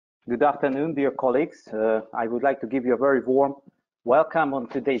Good afternoon, dear colleagues. I would like to give you a very warm welcome on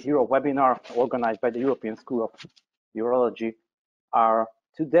today's UROwebinar organized by the European School of Urology. Our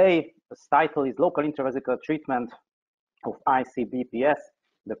today's title is Local Intravesical Treatment of IC-BPS,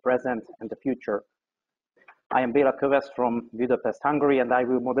 the Present and the Future. I am Béla Köves from Budapest, Hungary, and I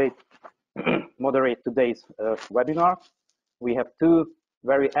will moderate today's webinar. We have two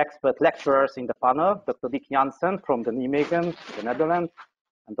very expert lecturers in the panel, Dr. Dick Jansen from the Nijmegen, the Netherlands,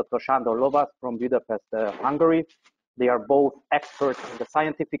 and Dr. Sándor Lovász from Budapest, Hungary. They are both experts in the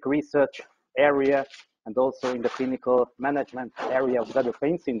scientific research area and also in the clinical management area of bladder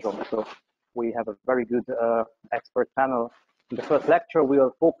pain syndrome. So we have a very good expert panel. In the first lecture, we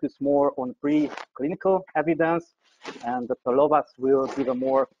will focus more on preclinical evidence, and Dr. Lovász will give a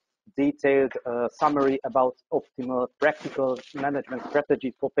more detailed summary about optimal practical management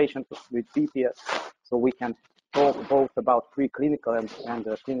strategies for patients with BPS. So we can talk both about preclinical and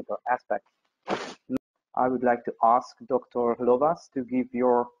clinical aspects. I would like to ask Dr. Lovász to give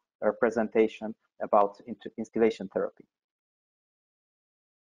your presentation about instillation therapy.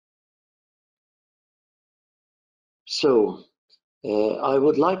 So, I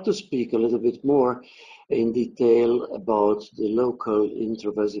would like to speak a little bit more in detail about the local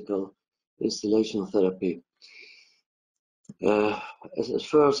intravesical instillation therapy.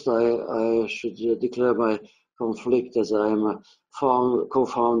 First, I should declare my conflict, as I am a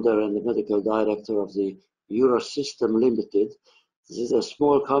co-founder and the medical director of the Eurosystem Limited. This is a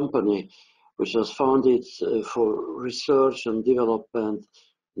small company which was founded for research and development,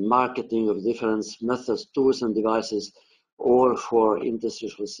 marketing of different methods, tools and devices, all for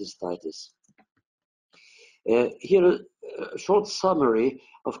interstitial cystitis. Here, a short summary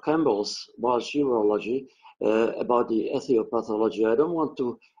of Campbell's Walsh Urology about the ethiopathology. I don't want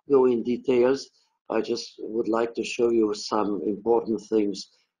to go in details. I just would like to show you some important things.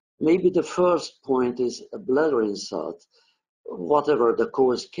 Maybe the first point is a bladder insult, whatever the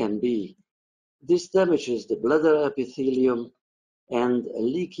cause can be. This damages the bladder epithelium, and a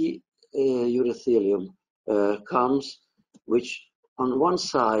leaky urothelium comes, which on one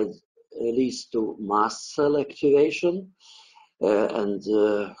side leads to mast cell activation and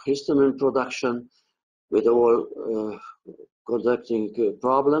histamine production with all conducting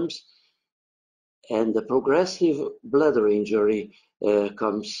problems, and the progressive bladder injury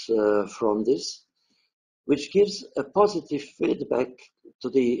comes from this, which gives a positive feedback to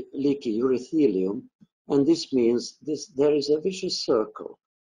the leaky urothelium, and this means there is a vicious circle.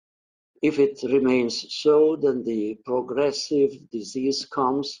 If it remains so, then the progressive disease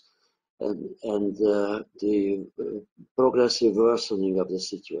comes and the progressive worsening of the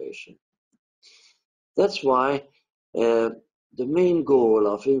situation. That's why the main goal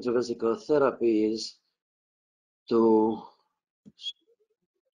of intravesical therapy is to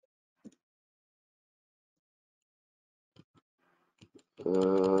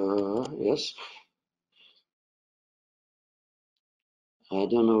yes, I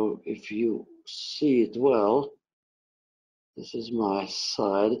don't know if you see it well. This is my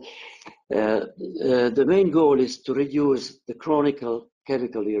side. The main goal is to reduce the chronic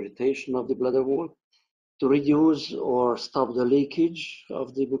chemical irritation of the bladder wall, to reduce or stop the leakage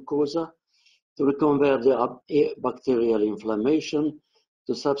of the mucosa, to reconvert the bacterial inflammation,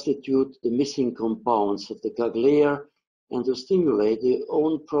 to substitute the missing compounds of the gag layer, and to stimulate the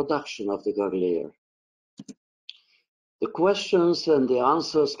own production of the gag layer. The questions and the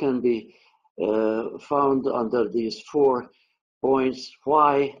answers can be found under these 4 points: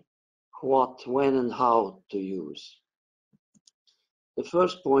 why, what, when, and how to use. The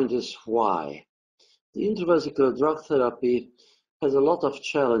first point is why. The intravesical drug therapy has a lot of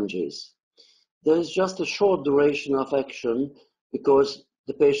challenges. There is just a short duration of action because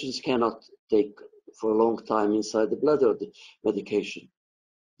the patients cannot take for a long time inside the bladder the medication.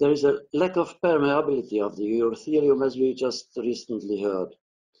 There is a lack of permeability of the urothelium, as we just recently heard.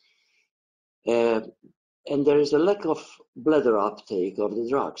 And there is a lack of bladder uptake of the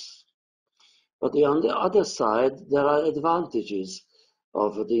drugs. But on the other side, there are advantages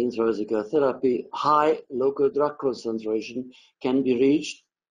of the intravesical therapy. High local drug concentration can be reached,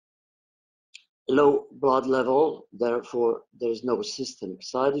 low blood level, therefore there is no systemic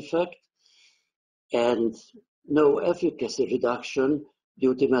side effect, and no efficacy reduction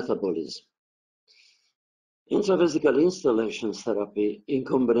due to metabolism. Intravesical instillation therapy in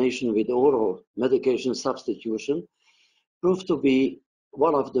combination with oral medication substitution proved to be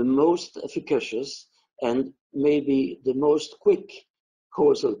one of the most efficacious and maybe the most quick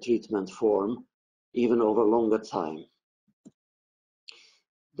causal treatment form, even over longer time.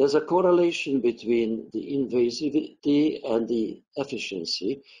 There's a correlation between the invasivity and the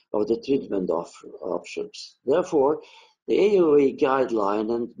efficiency of the treatment options. Therefore, the AOA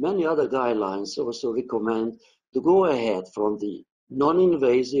guideline and many other guidelines also recommend to go ahead from the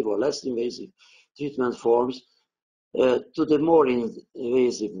non-invasive or less invasive treatment forms to the more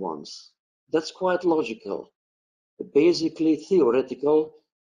invasive ones. That's quite logical. Basically theoretical,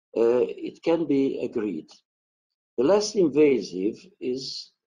 it can be agreed. The less invasive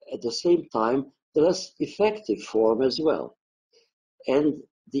is at the same time the less effective form as well. And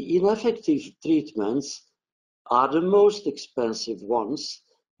the ineffective treatments are the most expensive ones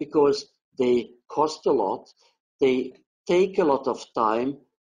because they cost a lot, they take a lot of time,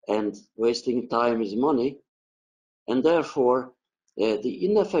 and wasting time is money, and therefore the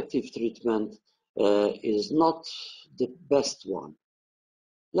ineffective treatment is not the best one.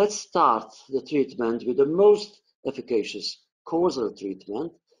 Let's start the treatment with the most efficacious causal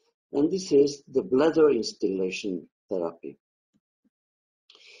treatment, and this is the bladder instillation therapy.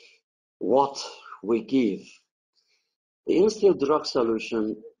 What we give. The instilled drug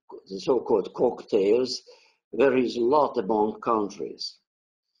solution, the so-called cocktails, varies a lot among countries.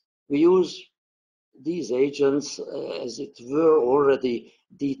 We use these agents as it were already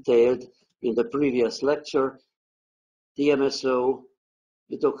detailed in the previous lecture, DMSO,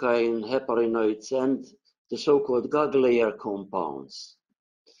 lidocaine, heparinoids, and the so-called gag layer compounds.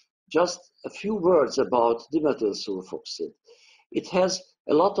 Just a few words about dimethyl sulfoxide. It has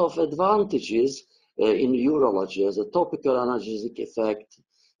a lot of advantages in urology as a topical analgesic effect,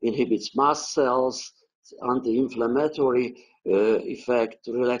 inhibits mast cells, anti-inflammatory effect,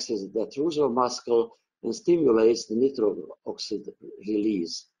 relaxes the detrusor muscle, and stimulates the nitric oxide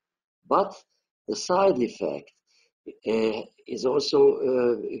release. But the side effect is also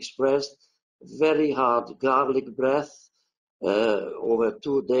expressed very hard garlic breath over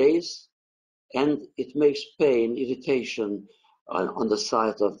 2 days, and it makes pain, irritation on the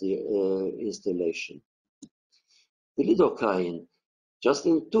site of the installation. The lidocaine, just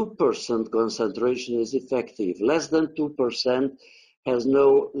in 2% concentration is effective. Less than 2% has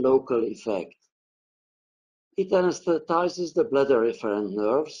no local effect. It anesthetizes the bladder efferent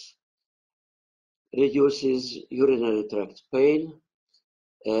nerves, reduces urinary tract pain,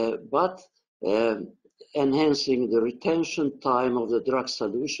 but enhancing the retention time of the drug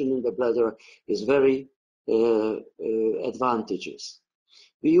solution in the bladder is very advantageous.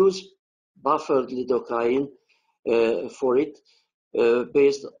 We use buffered lidocaine for it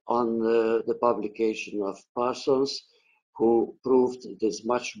based on the publication of Parsons, who proved it is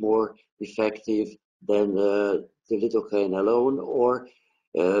much more effective than the lidocaine alone or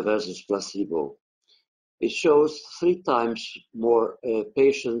versus placebo. It shows 3 times more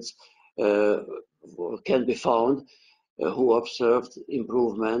patients can be found who observed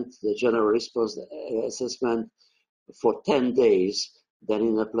improvement, the general response assessment, for 10 days than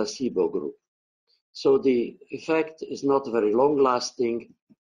in a placebo group. So the effect is not very long lasting,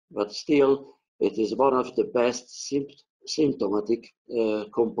 but still it is one of the best symptomatic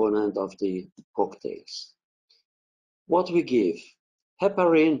component of the cocktails. What we give,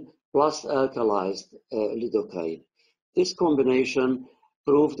 heparin plus alkalized lidocaine. This combination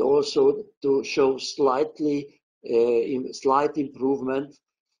proved also to show slight improvement,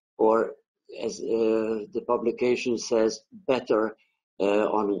 or as the publication says, better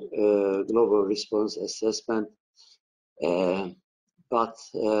on global response assessment. It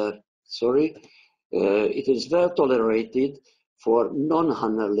is well tolerated for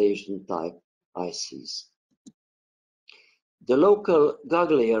non-Hanner lesion type ICs. The local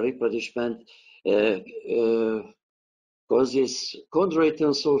gag layer replenishment causes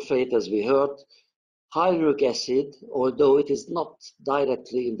chondroitin sulfate, as we heard, hyaluronic acid, although it is not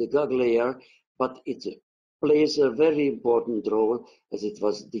directly in the gag layer, but it plays a very important role, as it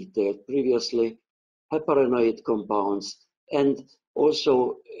was detailed previously, heparinoid compounds, and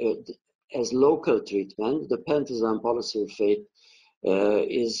also as local treatment, the pentazine polysulfate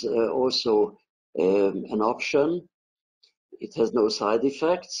is also an option. It has no side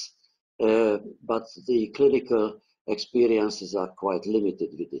effects, but the clinical experiences are quite limited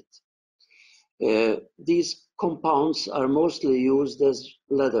with it. These compounds are mostly used as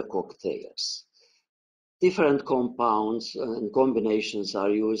bladder cocktails. Different compounds and combinations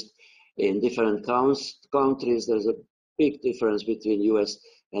are used in different countries. There's a big difference between US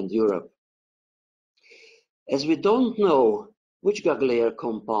and Europe. As we don't know which gag layer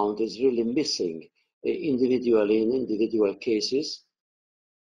compound is really missing individually in individual cases,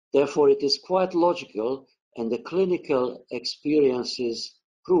 therefore it is quite logical, and the clinical experiences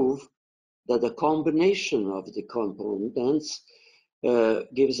prove that the combination of the components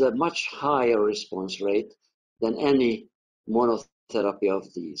gives a much higher response rate than any monotherapy of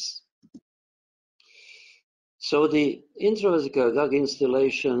these. So the intravesical gag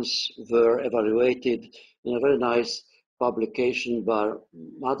instillations were evaluated in a very nice publication by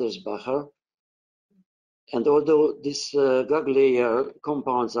Madersbacher. And although these gag layer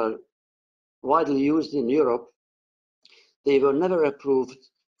compounds are widely used in Europe, they were never approved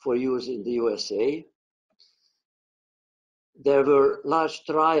for use in the USA. There were large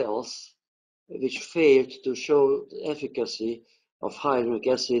trials which failed to show the efficacy of hyaluronic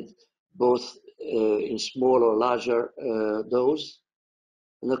acid both in small or larger dose.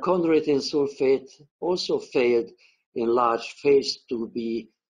 And the chondroitin sulfate also failed in large phase 2b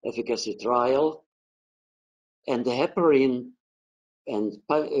efficacy trial. And the heparin and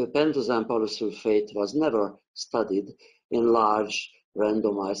pentosan polysulfate was never studied in large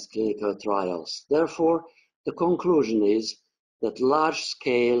randomized clinical trials. Therefore, the conclusion is that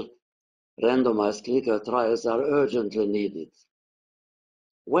large-scale randomized clinical trials are urgently needed.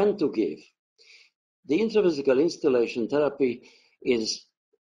 When to give? The intravesical instillation therapy is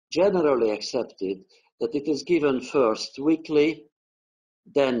generally accepted that it is given first weekly,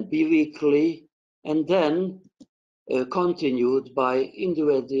 then biweekly, and then continued by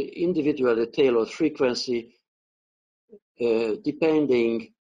individually tailored frequency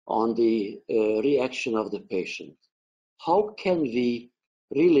depending on the reaction of the patient. How can we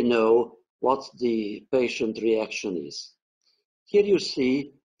really know what the patient reaction is? Here you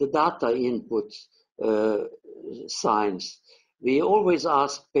see the data input signs. We always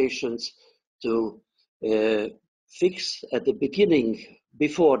ask patients to fix at the beginning,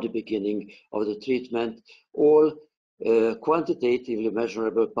 before the beginning of the treatment, all quantitatively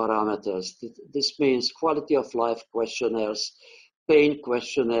measurable parameters. This means quality of life questionnaires, pain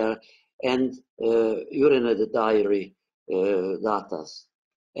questionnaire, and urinary diary data.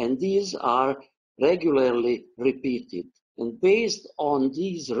 And these are regularly repeated. And based on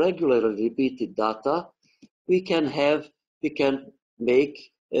these regularly repeated data, we can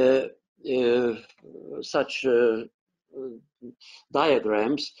make such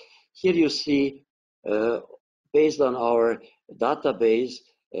diagrams. Here you see, based on our database,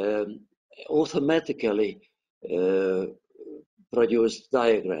 automatically produced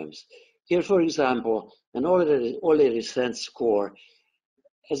diagrams. Here, for example, an already recent score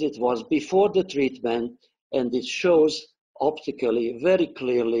as it was before the treatment, and it shows optically very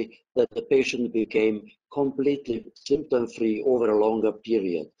clearly that the patient became completely symptom-free over a longer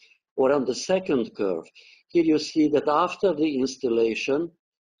period. Or on the second curve, here you see that after the instillation,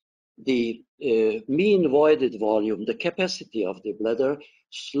 the mean voided volume, the capacity of the bladder,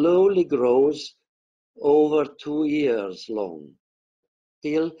 slowly grows over 2 years long,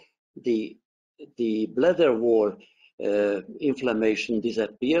 till the bladder wall inflammation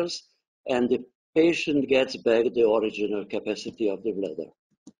disappears and the patient gets back the original capacity of the bladder.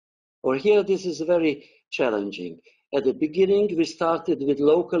 Or here, this is very challenging. At the beginning, we started with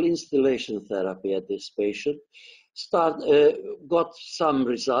local instillation therapy at this patient, got some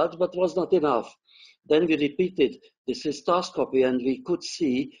results, but was not enough. Then we repeated the cystoscopy and we could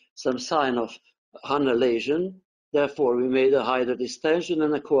see some sign of Hanna lesion. Therefore, we made a hydrodistension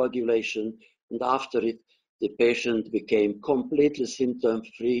and a coagulation, and after it, the patient became completely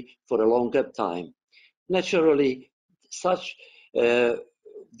symptom-free for a longer time. Naturally, such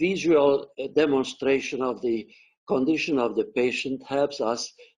visual demonstration of the condition of the patient helps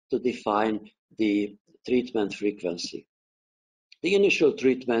us to define the treatment frequency. The initial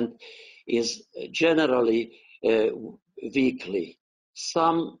treatment is generally weekly.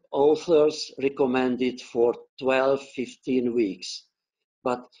 Some authors recommend it for 12-15 weeks,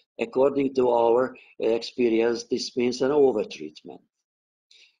 but according to our experience, this means an overtreatment.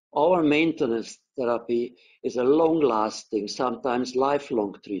 Our maintenance therapy is a long-lasting, sometimes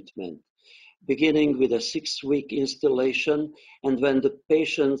lifelong treatment, beginning with a 6-week instillation, and when the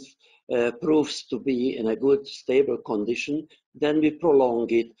patient proves to be in a good, stable condition, then we prolong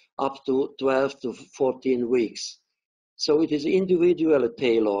it up to 12 to 14 weeks. So it is individually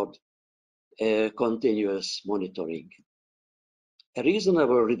tailored continuous monitoring. A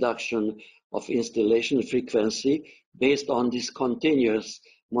reasonable reduction of instillation frequency based on this continuous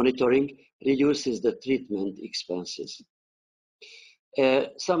monitoring reduces the treatment expenses.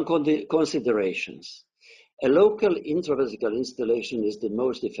 Some considerations. A local intravesical instillation is the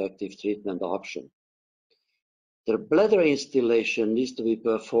most effective treatment option. The bladder instillation needs to be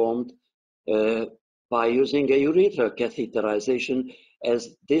performed by using a urethral catheterization,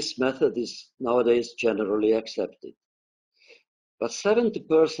 as this method is nowadays generally accepted. But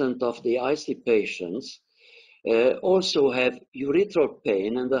 70% of the IC patients also have urethral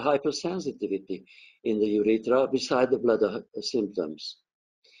pain and the hypersensitivity in the urethra beside the bladder symptoms.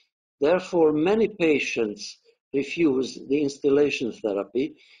 Therefore, many patients refuse the instillation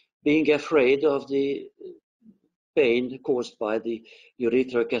therapy, being afraid of the pain caused by the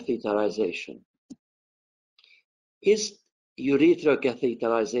urethral catheterization. Is urethral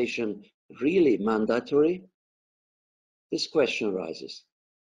catheterization really mandatory? This question rises.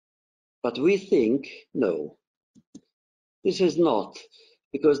 But we think no. This is not,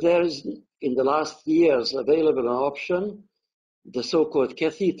 because there is, in the last years, available an option, the so-called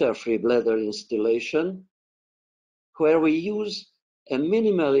catheter-free bladder instillation, where we use a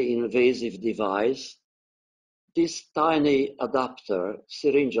minimally invasive device, this tiny adapter,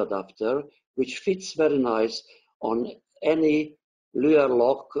 syringe adapter, which fits very nice on any Luer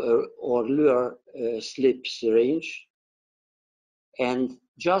lock or Luer slip syringe. And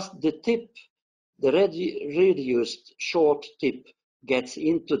just the tip, the reduced short tip, gets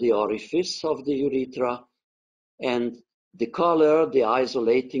into the orifice of the urethra, and the collar, the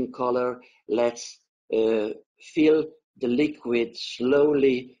isolating collar, lets fill the liquid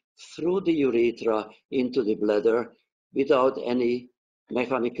slowly through the urethra into the bladder without any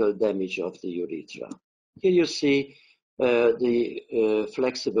mechanical damage of the urethra. Here you see the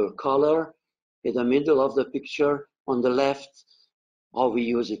flexible collar in the middle of the picture. On the left, how we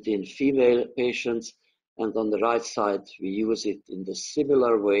use it in female patients, and on the right side, we use it in the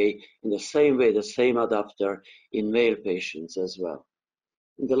similar way, in the same way, the same adapter in male patients as well.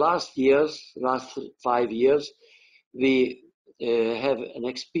 In the last 5 years, we have an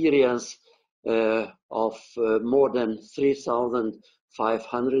experience of more than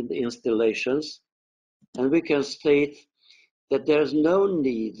 3,500 installations, and we can state that there's no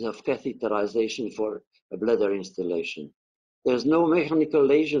need of catheterization for a bladder installation. There's no mechanical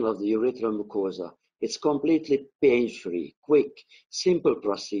lesion of the urethral mucosa. It's completely pain-free, quick, simple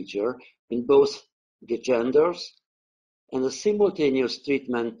procedure in both the genders, and the simultaneous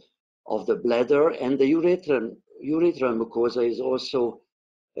treatment of the bladder and the urethral mucosa is also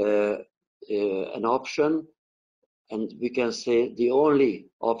an option, and we can say the only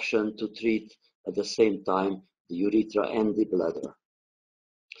option to treat at the same time the urethra and the bladder.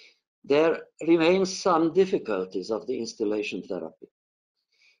 There remains some difficulties of the instillation therapy.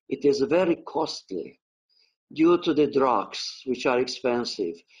 It is very costly due to the drugs, which are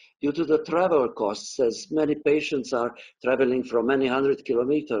expensive, due to the travel costs, as many patients are traveling from many hundred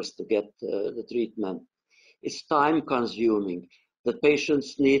kilometers to get the treatment. It's time consuming. The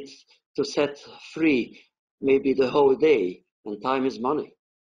patients need to set free maybe the whole day, and time is money.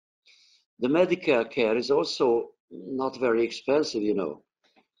 The medical care is also not very expensive, you know.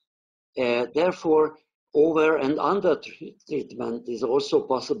 Therefore, over and under treatment is also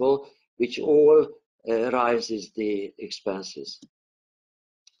possible, which all rises the expenses.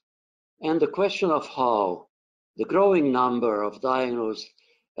 And the question of how the growing number of diagnosed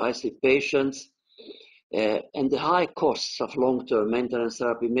IC patients and the high costs of long-term maintenance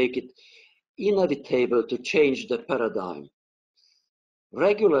therapy make it inevitable to change the paradigm.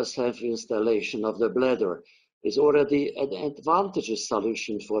 Regular self-installation of the bladder is already an advantageous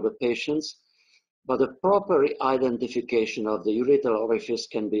solution for the patients, but the proper identification of the urethral orifice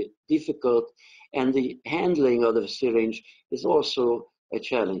can be difficult, and the handling of the syringe is also a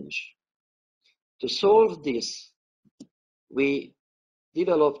challenge. To solve this, we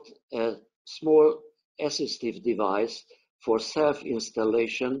developed a small assistive device for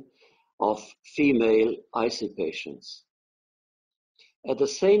self-installation of female IC patients. At the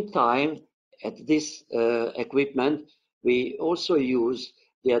same time, at this equipment, we also use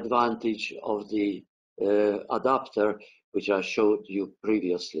the advantage of the adapter, which I showed you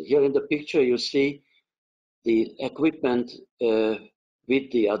previously. Here in the picture, you see the equipment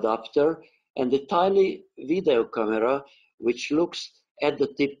with the adapter and the tiny video camera, which looks at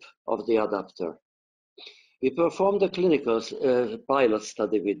the tip of the adapter. We performed a clinical pilot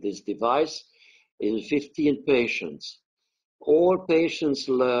study with this device in 15 patients. All patients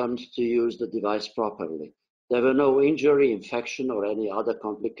learned to use the device properly. There were no injury, infection, or any other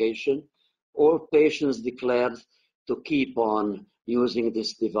complication. All patients declared to keep on using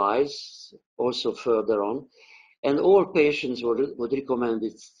this device also further on, and all patients would recommend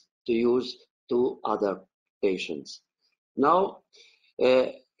it to use to other patients. Now,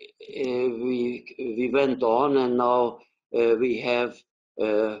 we went on, and now we have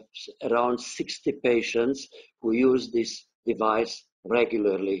around 60 patients who use this device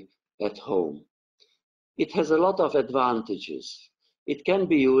regularly at home. It has a lot of advantages. It can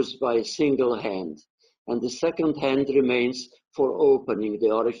be used by a single hand, and the second hand remains for opening the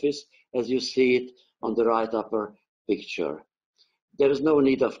orifice, as you see it on the right upper picture. There is no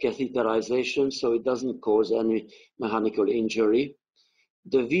need of catheterization, so it doesn't cause any mechanical injury.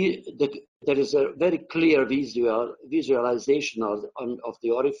 There is a very clear visualization of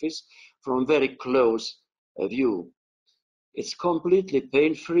the orifice from very close view. It's completely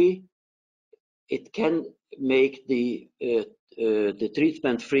pain-free. It can make the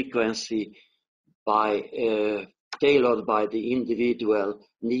treatment frequency tailored by the individual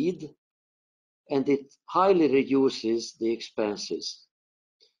need, and it highly reduces the expenses.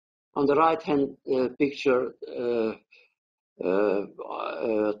 On the right-hand picture,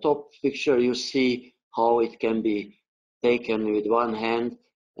 top picture, you see how it can be taken with one hand,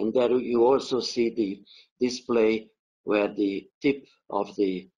 and there you also see the display where the tip of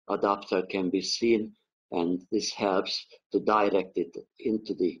the adapter can be seen, and this helps to direct it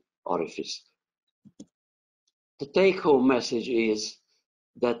into the orifice. The take-home message is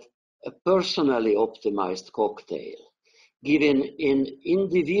that a personally optimized cocktail, given in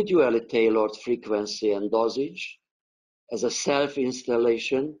individually tailored frequency and dosage as a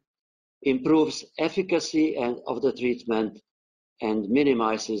self-installation, improves efficacy of the treatment and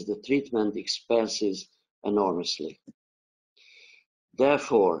minimizes the treatment expenses enormously.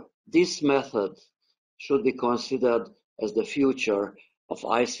 Therefore, this method should be considered as the future of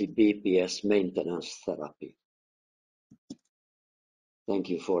ICBPS maintenance therapy. Thank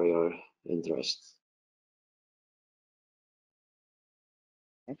you for your interest.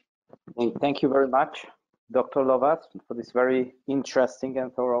 Thank you very much, Dr. Lovász, for this very interesting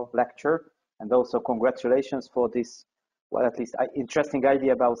and thorough lecture, and also congratulations for this, well, at least interesting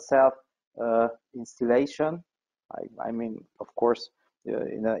idea about self-installation. I mean, of course,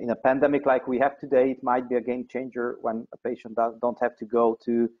 in a pandemic like we have today, it might be a game changer when a patient don't have to go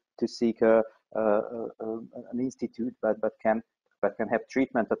to seek an institute, but can have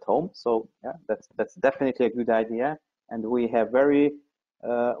treatment at home. So yeah, that's definitely a good idea, and we have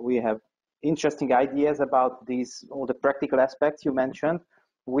interesting ideas about all the practical aspects you mentioned.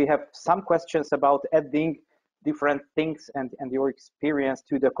 We have some questions about adding different things and your experience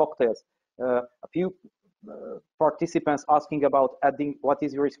to the cocktails. A few participants asking about adding, what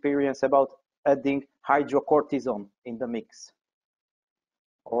is your experience about adding hydrocortisone in the mix?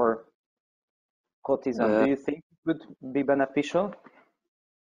 Or cortisone, do you think it would be beneficial?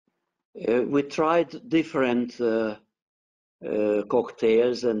 We tried different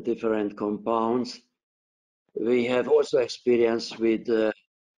cocktails and different compounds. We have also experience with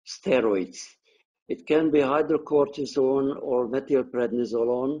steroids. It can be hydrocortisone or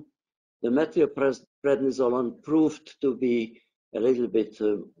methylprednisolone. The methylprednisolone proved to be a little bit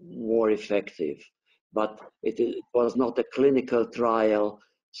more effective, but it was not a clinical trial,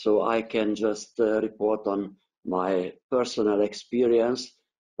 so I can just report on my personal experience,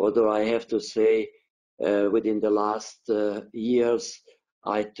 although I have to say within the last years,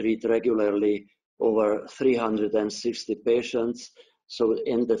 I treat regularly over 360 patients. So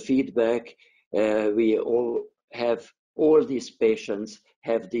in the feedback, we all these patients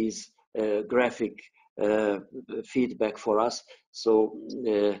have these graphic feedback for us. So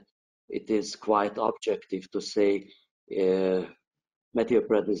it is quite objective to say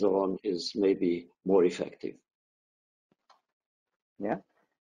methylprednisolone is maybe more effective. Yeah.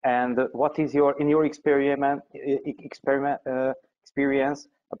 And what is in your experience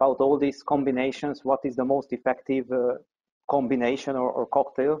about all these combinations? What is the most effective combination or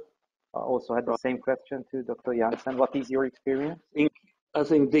cocktail? I also had the same question to Dr. Jansen. What is your experience? I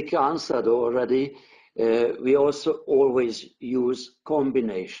think Dick answered already. We also always use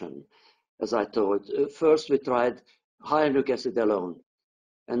combination, as I told. First, we tried hyaluronic acid alone,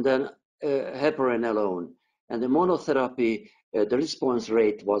 and then heparin alone. And the monotherapy, the response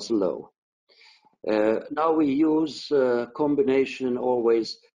rate was low. Now we use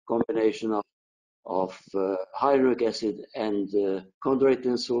always combination of hyaluronic acid and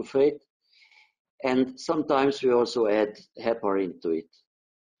chondroitin sulfate. And sometimes we also add heparin to it.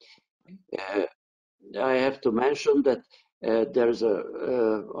 I have to mention that there's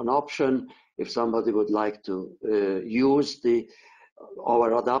an option if somebody would like to use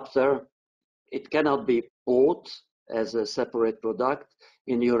our adapter. It cannot be bought as a separate product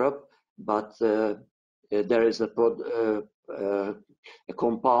in Europe, but there is a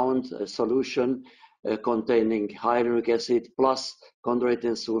compound, a solution containing hyaluronic acid plus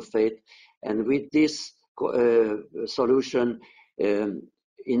chondroitin sulfate. And with this solution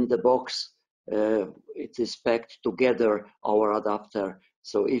in the box, it is packed together our adapter.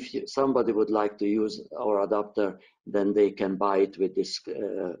 So if somebody would like to use our adapter, then they can buy it with this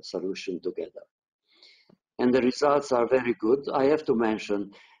solution together. And the results are very good. I have to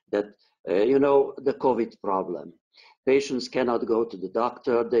mention that You know, the COVID problem. Patients cannot go to the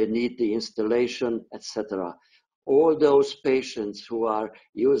doctor, they need the installation, etc. All those patients who are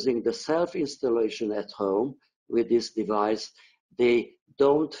using the self-installation at home with this device, they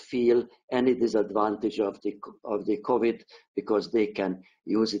don't feel any disadvantage of the COVID because they can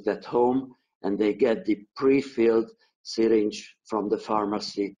use it at home and they get the pre-filled syringe from the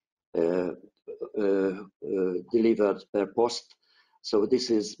pharmacy delivered per post. So this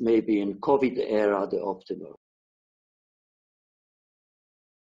is maybe in COVID era the optimal.